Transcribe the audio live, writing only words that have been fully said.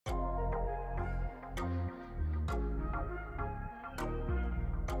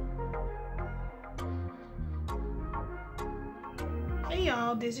Hey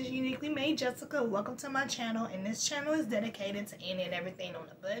y'all, this is Uniquely Made Jessica. Welcome to my channel, and this channel is dedicated to any and everything on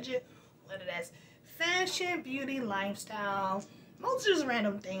a budget, whether that's fashion, beauty, lifestyle, most just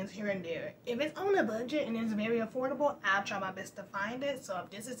random things here and there. If it's on a budget and it's very affordable, I'll try my best to find it. So if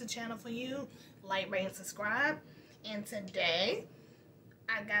this is the channel for you, like, rate, and subscribe. And today,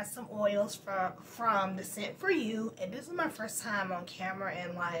 I got some oils from TheScent4You, and this is my first time on camera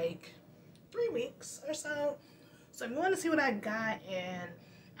in like 3 weeks or so. So if you want to see what I got, and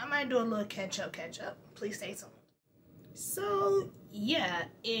I might do a little catch up, please stay tuned. So yeah,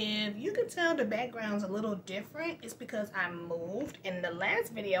 if you can tell the background's a little different, it's because I moved. In the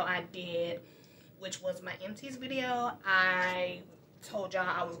last video I did, which was my empties video, I told y'all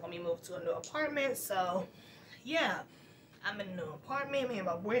I was going to be moved to a new apartment. So yeah, I'm in a new apartment. Me and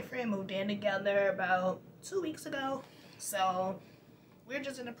my boyfriend moved in together about 2 weeks ago. So we're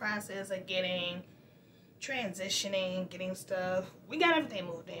just in the process of transitioning, getting stuff. We got everything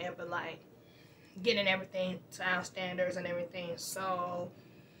moved in, but like getting everything to our standards and everything. So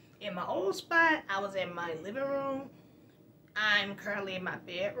in my old spot, I was in my living room. I'm currently in my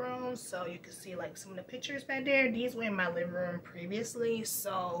bedroom, so you can see like some of the pictures back there. These were in my living room previously.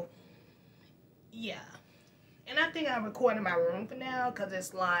 So yeah, and I think I recorded my room for now because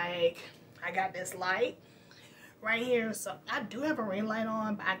it's like I got this light right here. So I do have a ring light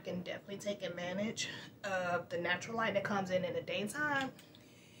on, but I can definitely take advantage of the natural light that comes in the daytime.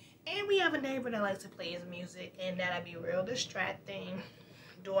 And we have a neighbor that likes to play his music, and that'll be real distracting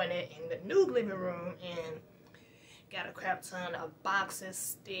doing it in the new living room. And got a crap ton of boxes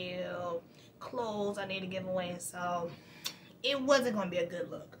still, clothes I need to give away, so it wasn't gonna be a good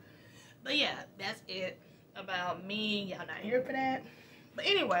look. But yeah, that's it about me. Y'all not here for that. But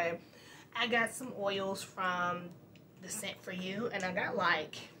anyway, I got some oils from TheScent4You, and I got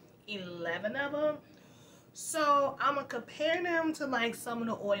like 11 of them. So I'm gonna compare them to like some of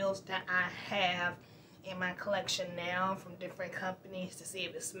the oils that I have in my collection now from different companies to see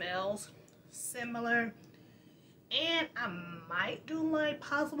if it smells similar. And I might do like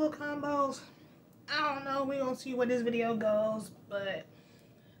possible combos. I don't know. We're gonna see where this video goes, but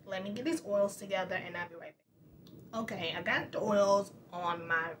let me get these oils together and I'll be right back. Okay, I got the oils on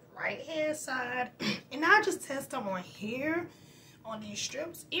my right hand side, and I'll just test them on here on these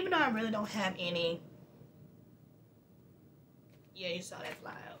strips, even though I really don't have any. Yeah, you saw that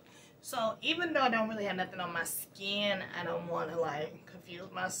fly out. So even though I don't really have nothing on my skin, I don't want to like confuse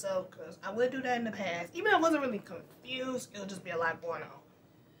myself, because I would do that in the past. Even though I wasn't really confused, it'll just be a lot going on.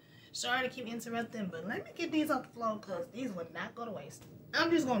 Sorry to keep interrupting, but let me get these off the floor because these would not go to waste. I'm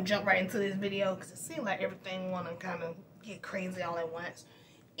just going to jump right into this video because it seems like everything want to kind of get crazy all at once.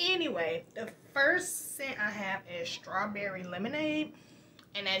 Anyway, the first scent I have is Strawberry Lemonade.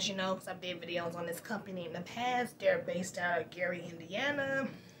 And as you know, because I've did videos on this company in the past, they're based out of Gary, Indiana.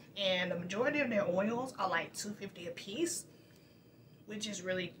 And the majority of their oils are like $2.50 a piece, which is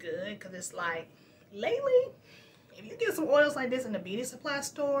really good because it's like, lately, if you get some oils like this in the beauty supply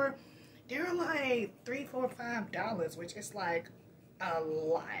store, they're like $3, $4, $5, which is like a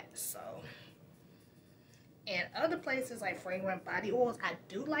lot. So, and other places like Fragrant Body Oils, I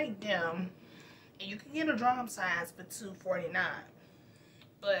do like them, and you can get a drop size for $2.49.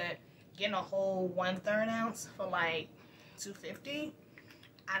 But getting a whole 1/3 ounce for like $2.50,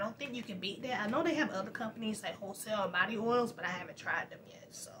 I don't think you can beat that. I know they have other companies like wholesale body oils, but I haven't tried them yet.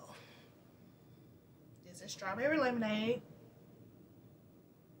 So this is Strawberry Lemonade.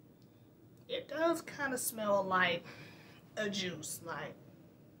 It does kind of smell like a juice. Like,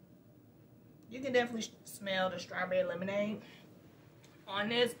 you can definitely smell the strawberry lemonade on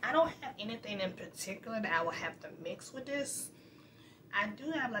this. I don't have anything in particular that I will have to mix with this. I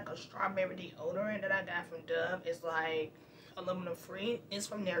do have like a strawberry deodorant that I got from Dove. It's like aluminum free. It's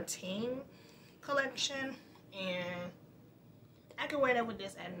from their teen collection, and I can wear that with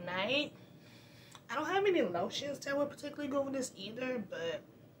this at night. I don't have any lotions that would particularly go with this either, but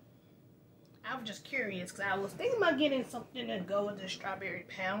I was just curious because I was thinking about getting something to go with the strawberry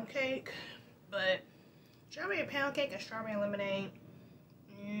pound cake, but strawberry pound cake and strawberry lemonade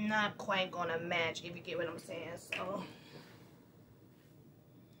not quite gonna match, if you get what I'm saying. So,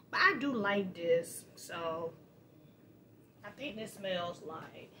 but I do like this, so I think this smells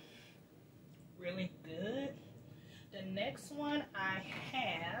like really good. The next one I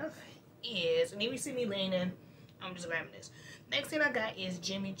have is, and if you see me leaning, I'm just grabbing this. Next thing I got is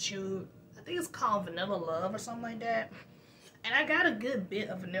Jimmy Choo. I think it's called Vanilla Love or something like that. And I got a good bit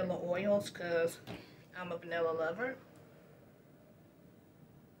of vanilla oils because I'm a vanilla lover.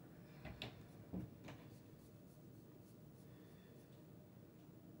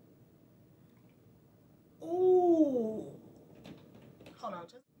 Ooh.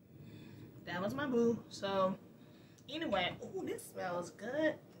 that was my boo. So anyway, oh, this smells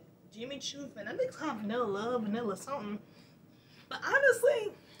good. Jimmy Choo, and I think it's called Vanilla Love, Vanilla something. But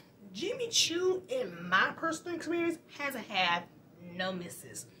honestly, Jimmy Choo, in my personal experience, hasn't had no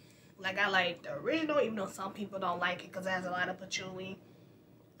misses. Like, I like the original, even though some people don't like it because it has a lot of patchouli.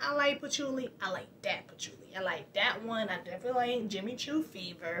 I like patchouli. I like that patchouli. I like that one. I definitely like Jimmy Choo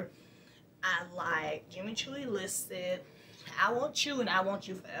Fever. I like Jimmy Choo Illicit. I Want You and I Want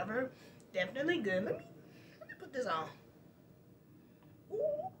You Forever. Definitely good. Let me put this on. Ooh.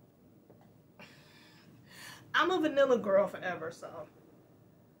 I'm a vanilla girl forever, so.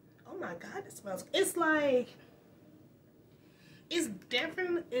 Oh my god, it smells. It's like. It's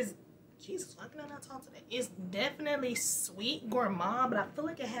definitely. Jesus, why can I not talk today? It's definitely sweet gourmand, but I feel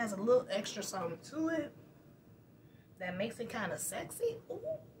like it has a little extra something to it that makes it kind of sexy. Ooh.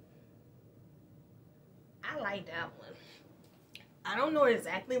 I like that one. I don't know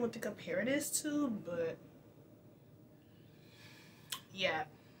exactly what to compare this to, but yeah,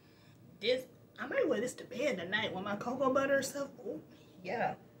 this. I might wear this to bed tonight with my cocoa butter or stuff. Ooh,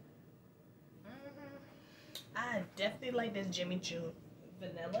 yeah. I definitely like this Jimmy Choo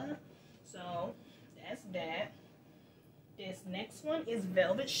vanilla. So that's that. This next one is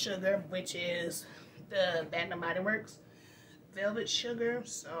Velvet Sugar, which is the Bath and Body Works Velvet Sugar.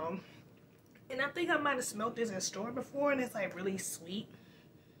 So, and I think I might have smelled this in a store before, and it's like really sweet.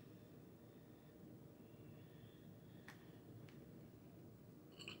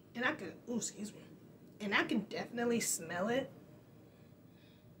 And I could, ooh, excuse me. And I can definitely smell it.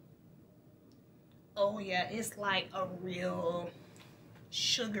 Oh yeah, it's like a real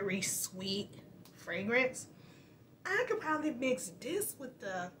sugary sweet fragrance. I could probably mix this with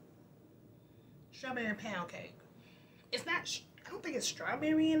the strawberry pound cake. It's not, I don't think it's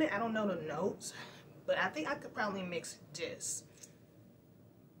strawberry in it. I don't know the notes, but I think I could probably mix this.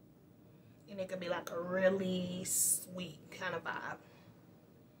 And it could be like a really sweet kind of vibe.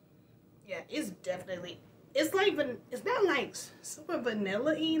 Yeah, it's definitely, it's like, it's not like super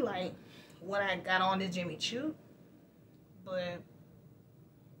vanilla-y like what I got on the Jimmy Choo, but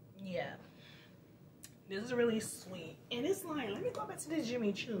yeah, this is really sweet. And it's like, let me go back to this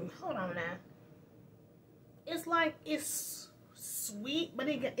Jimmy Choo. Hold on now. It's like, it's sweet, but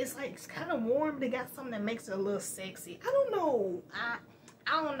it's like, it's kind of warm, but it got something that makes it a little sexy. I don't know.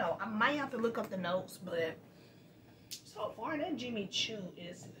 I don't know. I might have to look up the notes, but so far that Jimmy Choo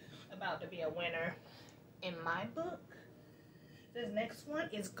is about to be a winner in my book. This next one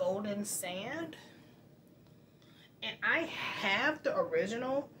is Golden Sand. And I have the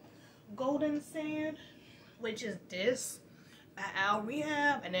original Golden Sand, which is this by Al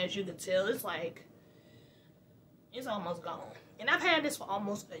Rehab. And as you can tell, it's like, it's almost gone. And I've had this for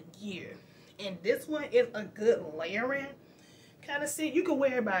almost a year. And this one is a good layering kind of scent. You can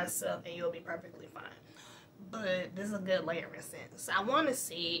wear it by itself and you'll be perfectly fine. But this is a good layering scent. So I want to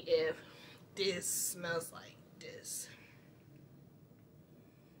see if this smells like this.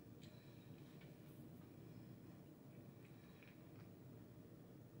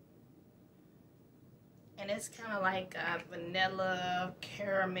 And it's kind of like a vanilla,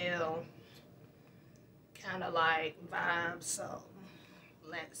 caramel, kind of like vibe. So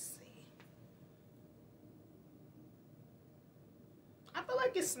let's see. I feel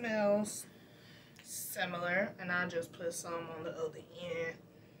like it smells similar. And I'll just put some on the other end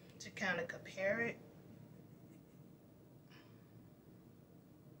to kind of compare it.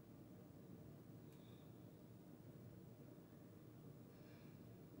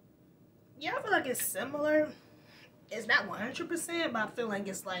 Yeah, I feel like it's similar. It's not 100%, but I feel like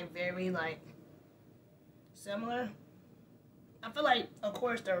it's like very like similar. I feel like, of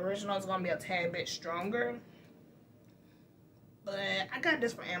course, the original is gonna be a tad bit stronger. But I got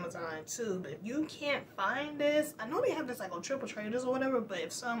this from Amazon too. But if you can't find this, I know they have this like on Triple Traders or whatever. But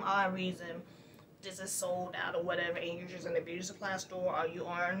if some odd reason this is sold out or whatever, and you're just in the beauty supply store or you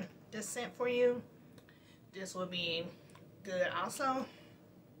on TheScent4You, this would be good also.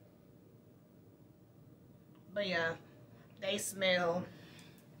 But yeah, they smell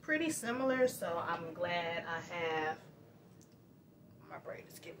pretty similar, so I'm glad I have, my brain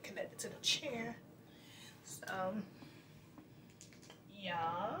is getting connected to the chair. So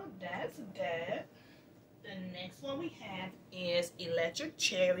yeah, that's that. The next one we have is Electric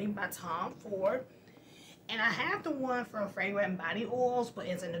Cherry by Tom Ford. And I have the one from Fragrant Body Oils, but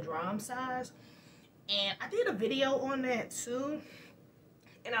it's in the drum size. And I did a video on that too.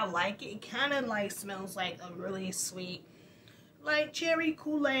 And I like it. It kind of like smells like a really sweet, like cherry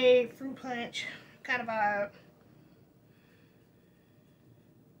Kool-Aid, fruit punch kind of vibe.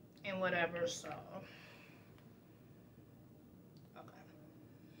 And whatever, so.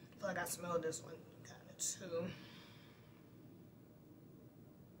 Okay. feel like I smelled this one kind of too.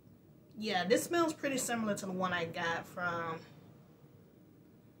 Yeah, this smells pretty similar to the one I got from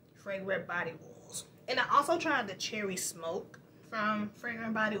Fragrant Body Oils. And I also tried the Cherry Smoke from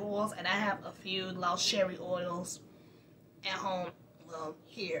Fragrant Body Oils, and I have a few lost cherry oils at home, well,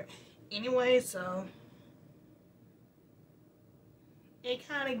 here. Anyway, so it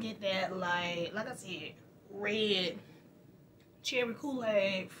kind of get that, like I said, red cherry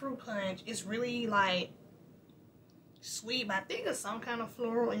Kool-Aid, fruit punch. It's really like sweet, but I think there's some kind of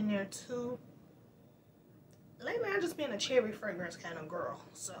floral in there too. Lately I've just been a cherry fragrance kind of girl,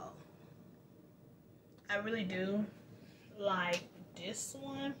 so I really do like this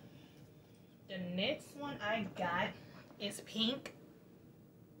one. The next one I got is pink.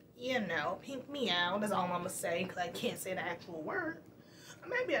 You know, pink me out, that's all I'm gonna say, because I can't say the actual word. Or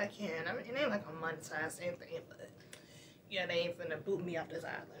maybe I can. I mean, it ain't like a monetized anything, but yeah, they ain't finna boot me off this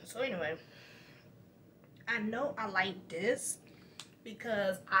island. So anyway, I know I like this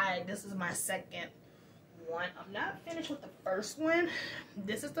because this is my second one. I'm not finished with the first one.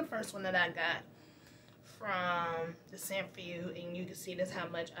 This is the first one that I got from TheScent4You, and you can see this how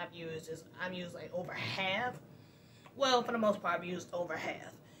much I've used this. I've used like over half. Well, for the most part, I've used over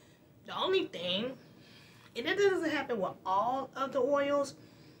half. The only thing, and it doesn't happen with all of the oils,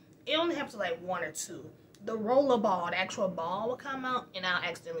 it only happens to like one or two. The roller ball, the actual ball will come out, and I'll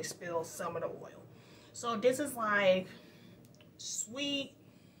accidentally spill some of the oil. So this is like sweet,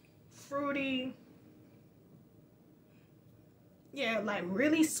 fruity, yeah, like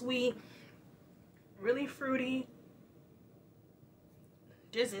really sweet, really fruity.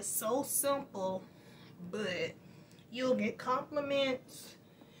 This is so simple, but you'll get compliments.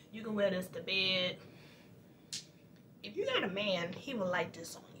 You can wear this to bed. If you got a man, he will like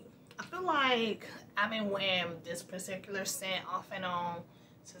this on you. I feel like I've been wearing this particular scent off and on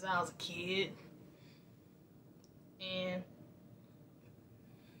since I was a kid, and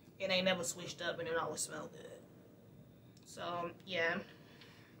it ain't never switched up, and it always smelled good. So yeah,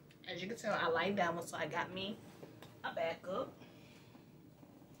 as you can tell, I like that one, so I got me a backup.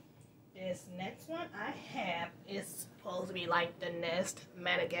 This next one I have is supposed to be like the Nest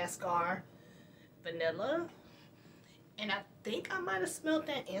Madagascar Vanilla. And I think I might have smelled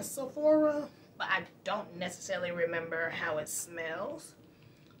that in Sephora, but I don't necessarily remember how it smells.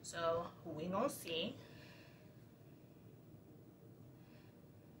 So we gonna see.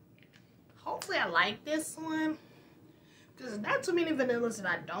 Hopefully I like this one, because there's not too many vanillas that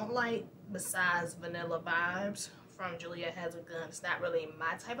I don't like besides Vanilla Vibes from Julia Has a Gun. It's not really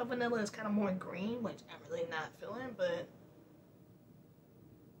my type of vanilla. It's kind of more green, which I'm really not feeling, but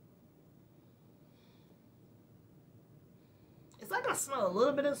it's like I smell a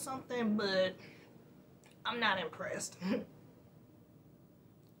little bit of something, but I'm not impressed.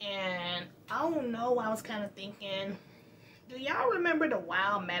 And I don't know, I was kind of thinking, do y'all remember the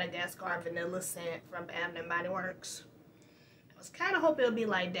Wild Madagascar Vanilla scent from Bath & Body Works? I was kind of hoping it would be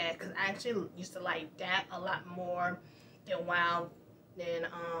like that, because I actually used to like that a lot more than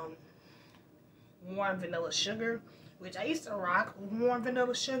Warm Vanilla Sugar, which I used to rock Warm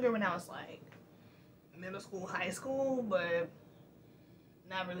Vanilla Sugar when I was like middle school, high school, but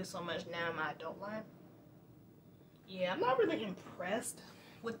not really so much now in my adult life. Yeah, I'm not really impressed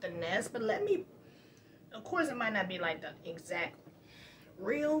with the Nest, but of course it might not be like the exact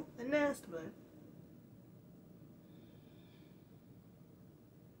real Nest, but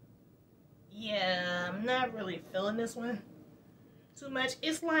yeah, I'm not really feeling this one too much.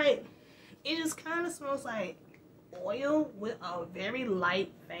 It's like, it just kind of smells like oil with a very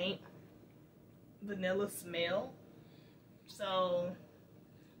light, faint vanilla smell. So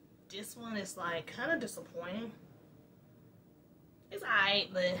this one is like kind of disappointing. It's alright,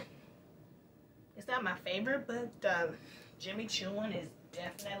 but it's not my favorite. But Jimmy Choo one is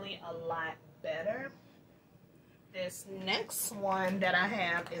definitely a lot better. This next one that I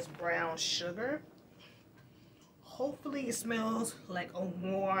have is Brown Sugar. Hopefully it smells like a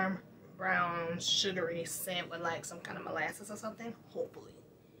warm brown sugary scent with like some kind of molasses or something. Hopefully,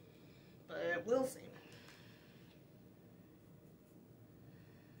 but we'll see.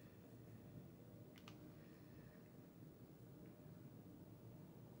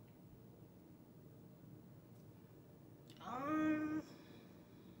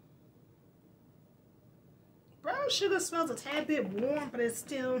 Brown Sugar smells a tad bit warm, but it's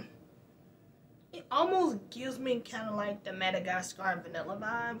still, it almost gives me kind of like the Madagascar Vanilla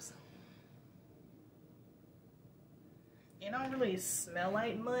vibes. It don't really smell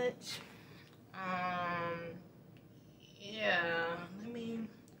like much. Yeah, I mean,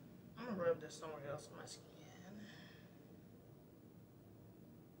 I'm gonna rub this somewhere else on my skin.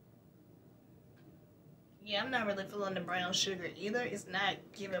 Yeah, I'm not really feeling the brown sugar either. It's not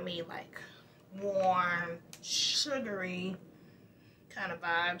giving me like warm, sugary kind of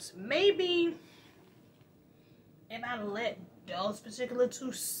vibes. Maybe if I let those particular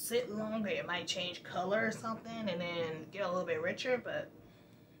two sit longer, it might change color or something and then get a little bit richer. But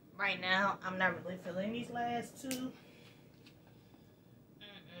right now, I'm not really feeling these last two.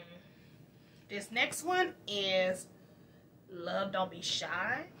 This next one is Love Don't Be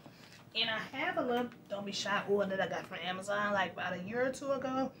Shy. And I have a Love Don't Be Shy oil that I got from Amazon like about a year or two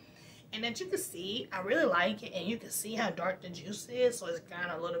ago. And as you can see, I really like it. And you can see how dark the juice is. So it's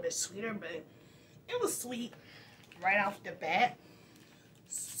kind of a little bit sweeter. But it was sweet right off the bat.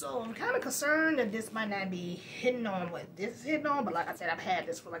 So I'm kind of concerned that this might not be hitting on what this is hitting on. But like I said, I've had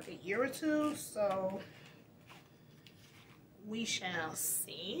this for like a year or two. So we shall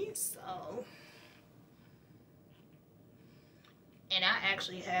see. So... And I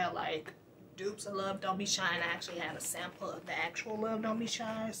actually had like dupes of Love Don't Be Shy, and I actually had a sample of the actual Love Don't Be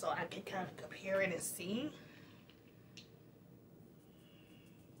Shy, so I can kind of compare it and see.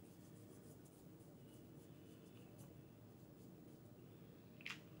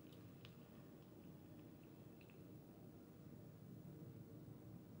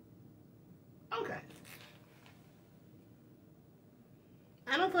 Okay.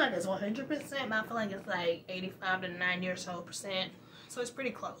 I don't feel like it's 100%, but I feel like it's like 85 to 90 or so percent. So it's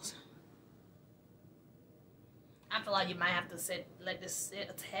pretty close. I feel like you might have to let this sit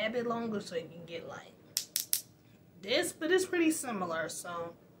a tad bit longer so you can get like this, but it's pretty similar.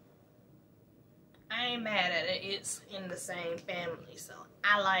 So I ain't mad at it. It's in the same family. So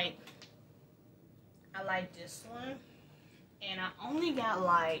I like this one. And I only got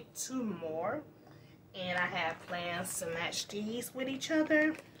like 2 more. And I have plans to match these with each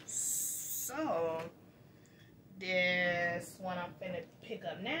other. So this one I'm finna pick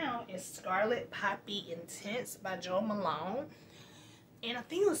up now is Scarlet Poppy Intense by Jo Malone. And I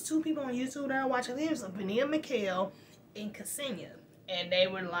think it was 2 people on YouTube that I watched. I think it was Vanilla Mikhail and Ksenia. And they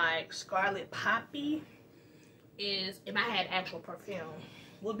were like, Scarlet Poppy is, if I had actual perfume,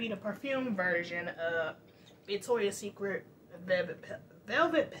 would be the perfume version of Victoria's Secret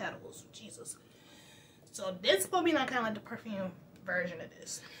Velvet Petals. Jesus. So this is supposed to be like kind of like the perfume version of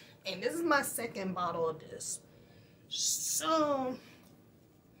this. And this is my 2nd bottle of this. So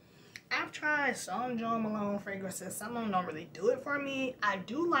I've tried some Jo Malone fragrances. Some of them don't really do it for me. I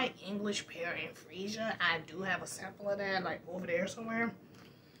do like English Pear and Freesia. I do have a sample of that like over there somewhere.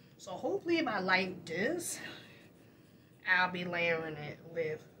 So hopefully if I like this, I'll be layering it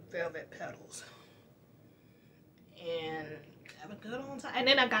with Velvet Petals. And have a good on time. And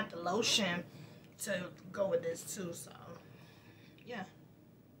then I got the lotion to go with this too, so yeah.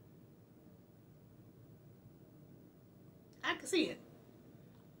 I can see it.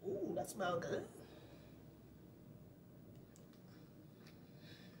 Ooh, that smells good.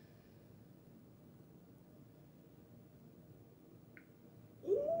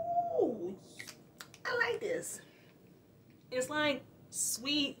 Ooh, I like this. It's like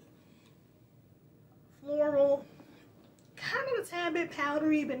sweet, floral, kind of a tad bit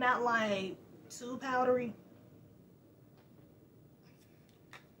powdery, but not like too powdery.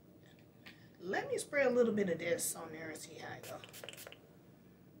 Let me spray a little bit of this on there and see how it goes.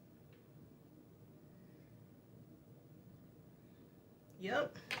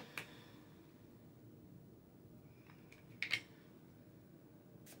 Yep.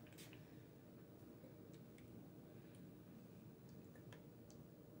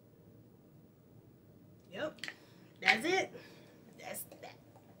 Yep. That's it.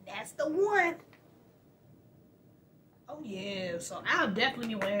 That's the one. Oh yeah, so I'll definitely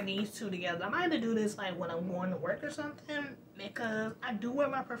be wearing these 2 together. I might have to do this like when I'm going to work or something, because I do wear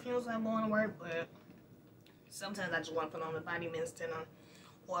my perfumes when I'm going to work, but sometimes I just want to put on the body mist and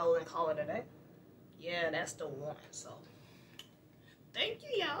oil and call it a day. Yeah, that's the one. So thank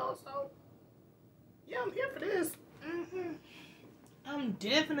you, y'all. So yeah, I'm here for this. I'm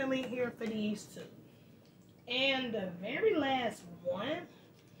definitely here for these 2. And the very last one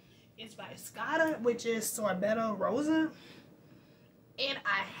is by Scotta, which is Sorbetto Rosa. And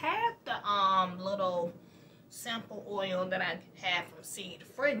I had the little sample oil that I have from Seed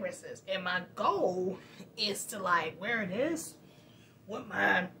Fragrances. And my goal is to like wear this with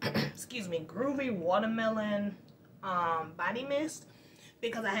my excuse me, groovy watermelon body mist,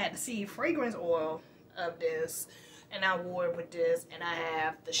 because I had the Seed Fragrance oil of this and I wore it with this, and I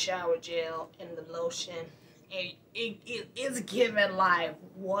have the shower gel and the lotion. And it's giving like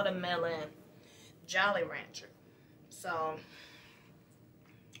watermelon Jolly Rancher. So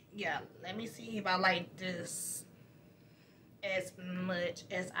yeah, let me see if I like this as much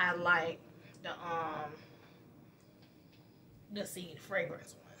as I like the the seed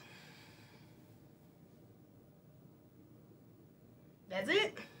fragrance one. That's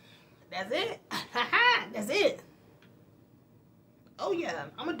it. That's it. That's it. Oh yeah,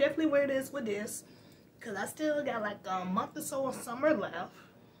 I'm gonna definitely wear this with this, because I still got like a month or so of summer left.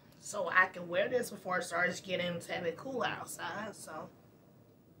 So I can wear this before it starts getting to have it cool outside. So,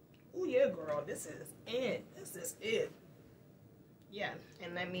 oh yeah, girl, this is it. This is it. Yeah,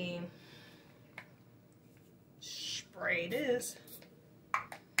 and let me spray this.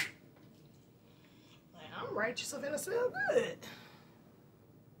 I'm righteous and it smell good.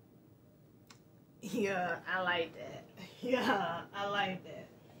 Yeah, I like that. Yeah, I like that.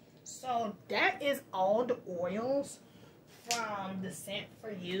 So that is all the oils from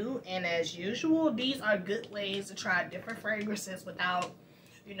TheScent4You, and as usual, these are good ways to try different fragrances without,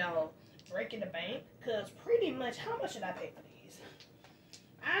 you know, breaking the bank. Because pretty much, how much did I pay for these?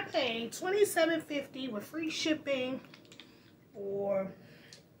 I paid $27.50 with free shipping for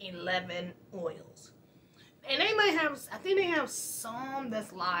 11 oils. And they might have, I think they have some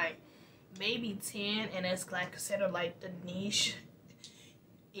that's like maybe 10, and it's like considered like the niche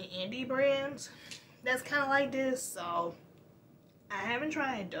in indie brands that's kind of like this. So I haven't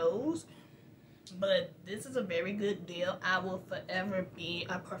tried those, but this is a very good deal. I will forever be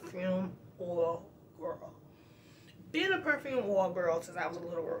a perfume oil girl. Been a perfume oil girl since I was a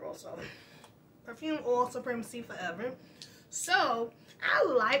little girl, so perfume oil supremacy forever. So I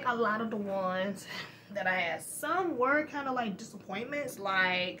like a lot of the ones that I had. Some were kind of like disappointments,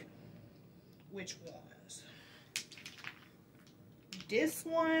 like which ones? This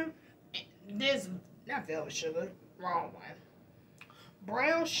one, this, not velvet sugar, wrong one.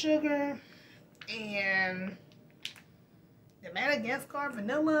 Brown sugar and the Madagascar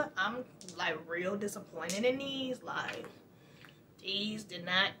vanilla. I'm like real disappointed in these. Like, these did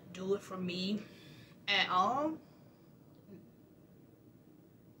not do it for me at all.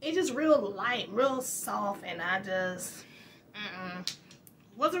 It's just real light, real soft, and I just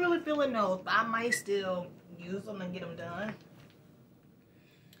wasn't really feeling those, but I might still use them and get them done.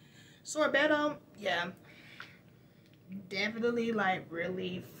 Sorbetto, yeah, definitely like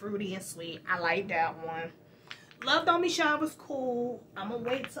really fruity and sweet. I like that one. Love Don't Be Shy was cool. I'm gonna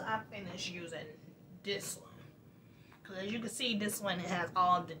wait till I finish using this one, because as you can see, this one has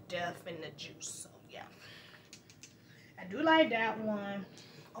all the depth and the juice. So yeah, I do like that one.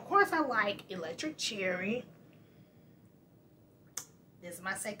 Of course, I like Electric Cherry. This is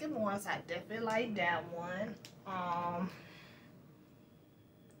my second one, so I definitely like that one.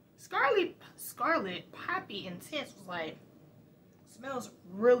 Scarlet Poppy Intense was like, smells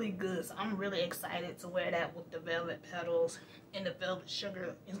really good. So I'm really excited to wear that with the velvet petals and the velvet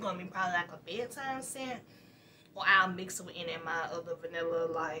sugar. It's gonna be probably like a bedtime scent, or I'll mix it with any of my other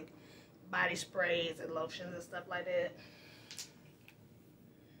vanilla like body sprays and lotions and stuff like that.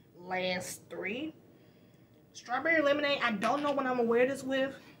 Last three. Strawberry Lemonade. I don't know what I'm gonna wear this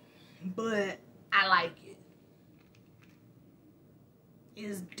with, but I like it.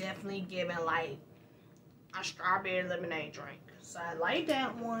 It's definitely giving like a strawberry lemonade drink. So I like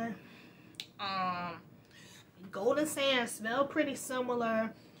that one. Golden Sand smell pretty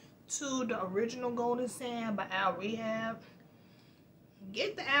similar to the original Golden Sand by Al Rehab.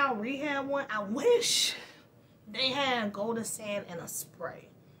 Get the Al Rehab one. I wish they had Golden Sand in a spray,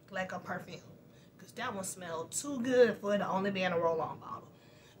 like a perfume. That one smelled too good for it to only be in a roll-on bottle.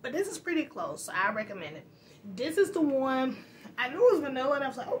 But this is pretty close, so I recommend it. This is the one, I knew it was vanilla, and I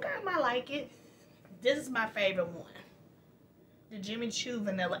was like, okay, I might like it. This is my favorite one. The Jimmy Choo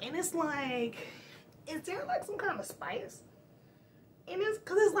vanilla. And it's like, is there like some kind of spice? And it's,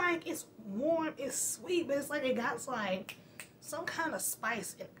 because it's like, it's warm, it's sweet, but it's like it got like some kind of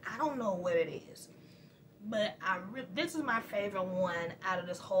spice, and I don't know what it is. But this is my favorite one out of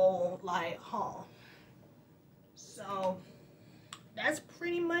this whole like haul. So that's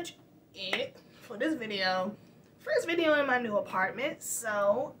pretty much it for this video. First video in my new apartment,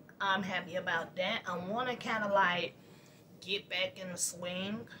 so I'm happy about that. I want to kind of like get back in the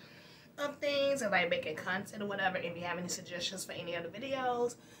swing of things and like making content or whatever. If you have any suggestions for any other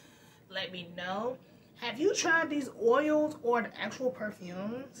videos, let me know. Have you tried these oils or the actual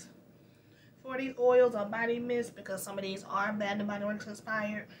perfumes for these oils or body mist? Because some of these are Bath & Body Works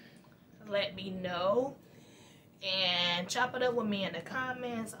inspired. Let me know and chop it up with me in the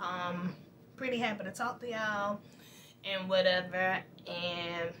comments. Pretty happy to talk to y'all and whatever.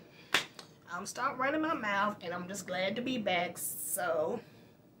 And I'm start running my mouth, and I'm just glad to be back. So,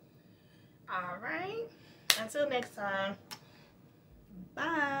 alright, until next time.